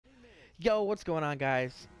Yo, what's going on,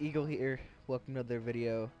 guys? Eagle here. Welcome to another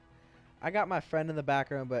video. I got my friend in the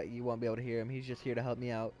background, but you won't be able to hear him. He's just here to help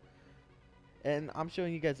me out. And I'm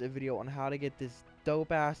showing you guys a video on how to get this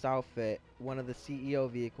dope-ass outfit, one of the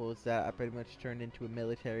CEO vehicles that I pretty much turned into a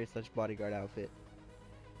military/bodyguard outfit.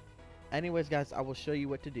 Anyways, guys, I will show you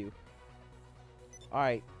what to do.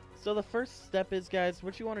 Alright, so the first step is, guys,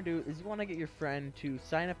 what you want to do is you want to get your friend to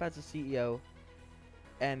sign up as a CEO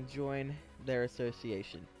and join their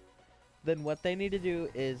association. Then what they need to do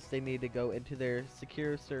is they need to go into their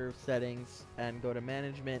secure serve settings and go to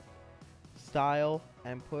management, style,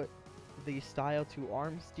 and put the style to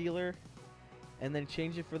arms dealer, and then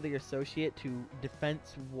change it for the associate to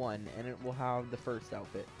defense 1, and it will have the first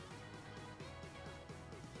outfit.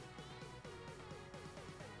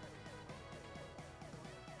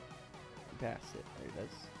 Pass it. There it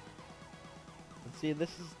is. And see,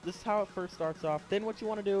 this is how it first starts off. Then what you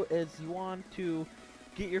want to do is you want to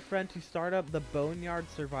get your friend to start up the Boneyard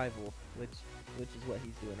Survival, which is what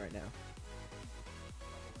he's doing right now.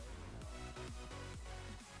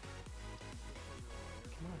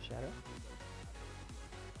 Come on, Shadow.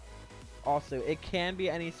 Also, it can be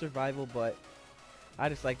any survival, but I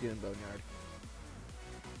just like doing Boneyard.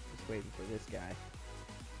 Just waiting for this guy. What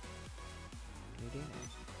are you doing now?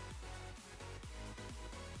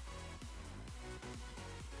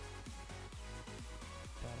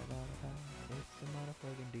 It's the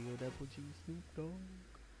motherfucking D-O-double-G Snoop Dogg.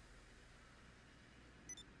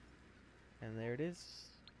 And there it is.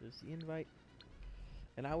 There's the invite.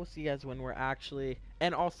 And I will see you guys when we're actually...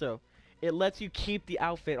 And also, it lets you keep the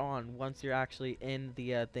outfit on once you're actually in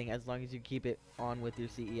the thing, as long as you keep it on with your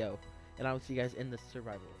CEO. And I will see you guys in the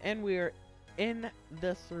survival. And we're in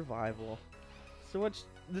the survival. So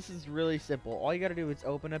this is really simple. All you gotta do is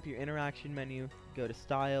open up your interaction menu, go to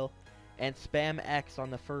style, and spam X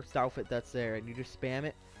on the first outfit that's there, and you just spam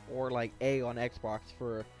it, or like A on Xbox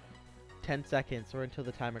for 10 seconds or until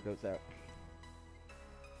the timer goes out.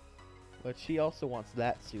 But she also wants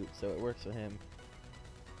that suit, so it works for him.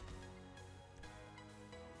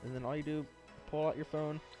 And then all you do, pull out your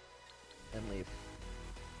phone and leave.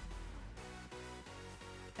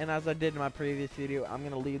 And as I did in my previous video, I'm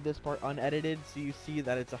gonna leave this part unedited so you see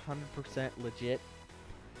that it's 100% legit.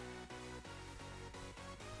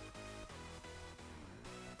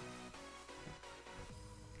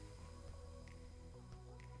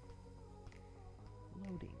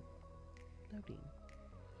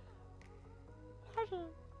 Loading.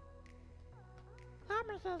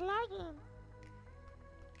 Hammer says loading.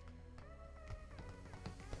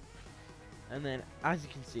 And then, as you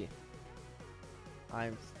can see,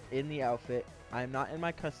 I'm in the outfit. I'm not in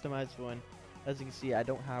my customized one. As you can see, I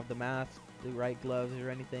don't have the mask, the right gloves, or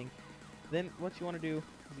anything. Then, what you want to do is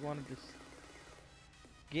you want to just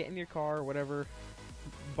get in your car or whatever.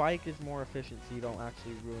 Bike is more efficient, so you don't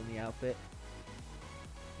actually ruin the outfit.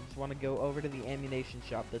 You just want to go over to the ammunition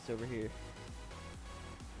shop that's over here.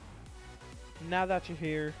 Now that you're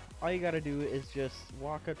here, all you gotta do is just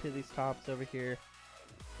walk up to these tops over here,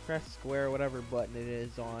 press square, whatever button it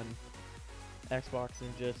is on Xbox,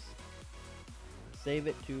 and just save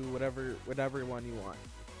it to whatever one you want.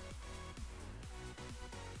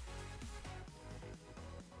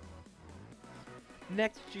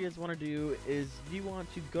 Next, what you guys want to do is you want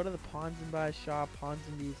to go to the Pawns and Buys shop, Pawns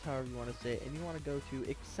and Bees, however you want to say it, and you want to go to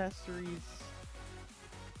accessories,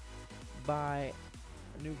 buy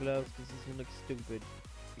new gloves, because this one looks stupid.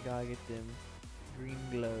 You gotta get them green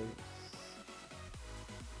gloves.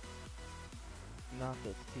 Not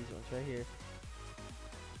those, these ones right here.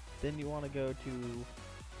 Then you want to go to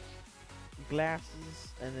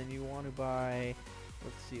glasses, and then you want to buy,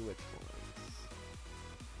 let's see which ones.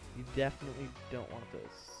 You definitely don't want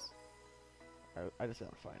those. I just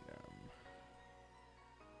gotta find them.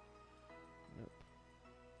 Nope.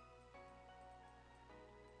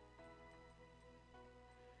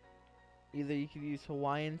 Either you could use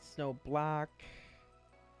Hawaiian Snow Black.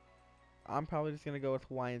 I'm probably just gonna go with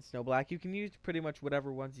Hawaiian Snow Black. You can use pretty much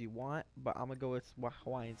whatever ones you want, but I'm gonna go with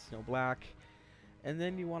Hawaiian Snow Black. And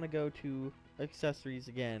then you want to go to accessories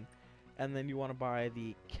again, and then you want to buy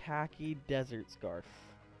the khaki desert scarf.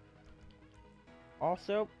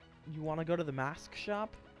 Also, you want to go to the mask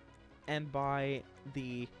shop and buy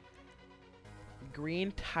the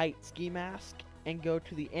green tight ski mask, and go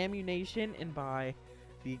to the ammunition and buy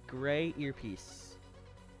the gray earpiece.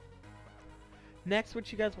 Next,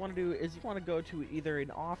 what you guys want to do is you want to go to either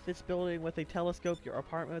an office building with a telescope, your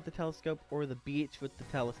apartment with a telescope, or the beach with the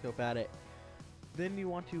telescope at it. Then you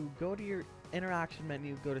want to go to your interaction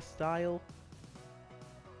menu, go to style,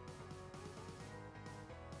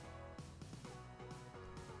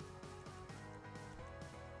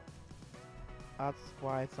 That's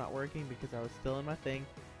why it's not working, because I was still in my thing.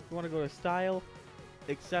 You want to go to style,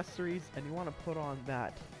 accessories, and you want to put on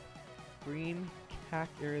that green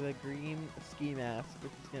the green ski mask,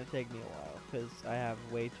 which is going to take me a while because I have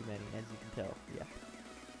way too many, as you can tell. Yeah,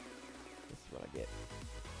 this is what I get.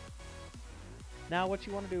 Now what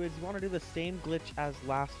you want to do is you want to do the same glitch as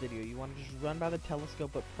last video. You want to just run by the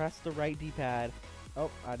telescope, but press the right D-pad. Oh,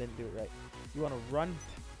 I didn't do it right. You want to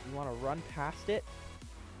run past it.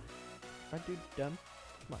 Aren't you dumb?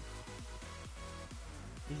 Come on.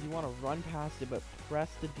 Is you want to run past it, but press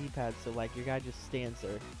the D-pad so like your guy just stands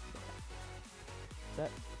there. Does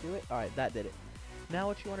that do it? Alright, that did it. Now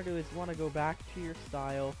what you want to do is you want to go back to your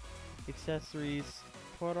style, accessories,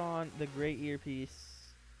 put on the gray earpiece,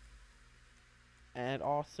 and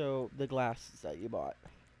also the glasses that you bought.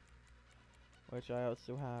 Which I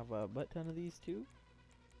also have a butt ton of these too.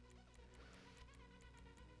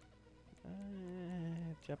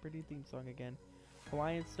 Jeopardy theme song again.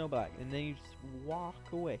 Hawaiian Snow Black. And then you just walk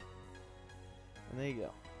away. And there you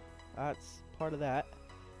go. That's part of that.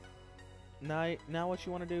 Now what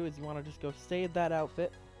you want to do is you want to just go save that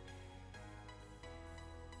outfit.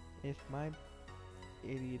 If my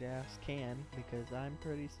idiot ass can, because I'm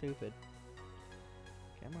pretty stupid.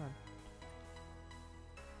 Come on.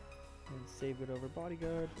 And save it over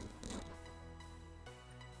Bodyguard.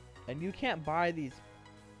 And you can't buy these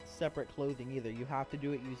separate clothing either. You have to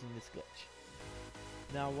do it using this glitch.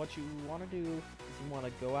 Now what you want to do is you want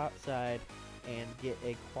to go outside and get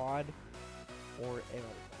a quad or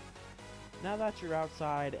a... Now that you're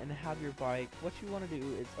outside and have your bike, what you want to do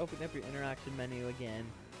is open up your interaction menu again,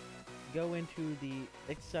 go into the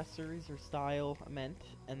accessories or style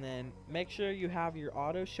and then make sure you have your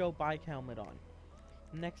auto show bike helmet on.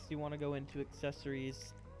 Next you want to go into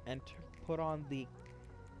accessories and put on the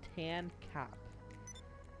tan cap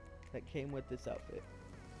that came with this outfit.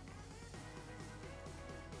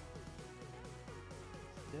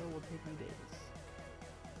 Still will take me days.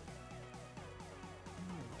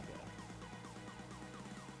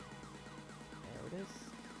 There it is.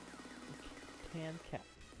 Tan cap.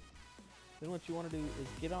 Then what you want to do is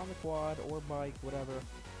get on the quad or bike, whatever,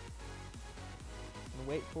 and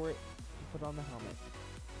wait for it to put on the helmet.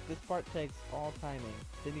 This part takes all timing.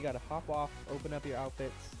 Then you gotta hop off, open up your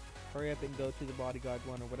outfits, hurry up and go to the Bodyguard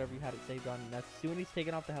one or whatever you had it saved on, and as soon as he's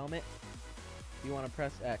taking off the helmet, you want to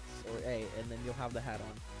press X or A, and then you'll have the hat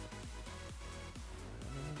on.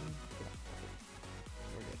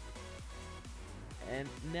 We're good. And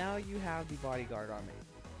now you have the Bodyguard armor.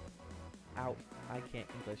 I can't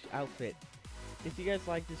English. Outfit. If you guys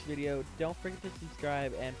like this video, don't forget to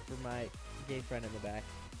subscribe, and for my gay friend in the back,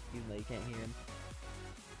 even though you can't hear him,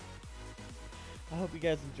 I hope you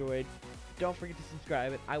guys enjoyed. Don't forget to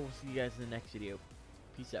subscribe, and I will see you guys in the next video.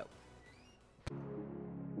 Peace out.